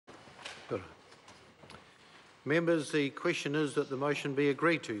Members, the question is that the motion be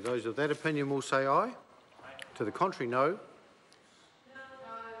agreed to. Those of that opinion will say aye. To the contrary, no.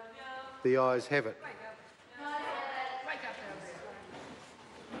 The ayes have it.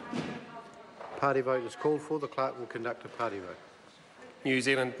 Party vote is called for. The clerk will conduct a party vote. New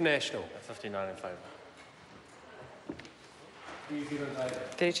Zealand National. 59 in favour. New Zealand Labour.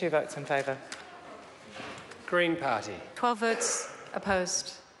 32 votes in favour. Green Party. 12 votes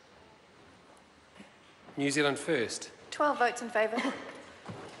opposed. New Zealand First. 12 votes in favour.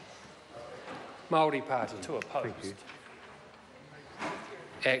 Māori Party. 2 opposed. Thank you.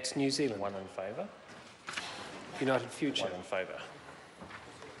 Act New Zealand. 1 in favour. United Future. 1 in favour.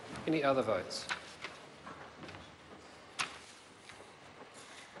 Any other votes?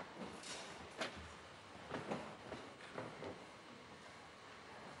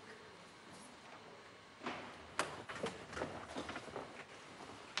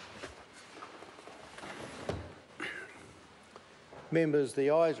 Members,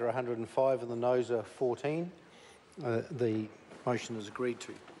 the ayes are 105 and the noes are 14. The motion is agreed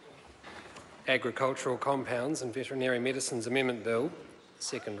to. Agricultural Compounds and Veterinary Medicines Amendment Bill,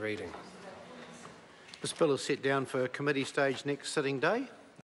 second reading. This bill is set down for committee stage next sitting day.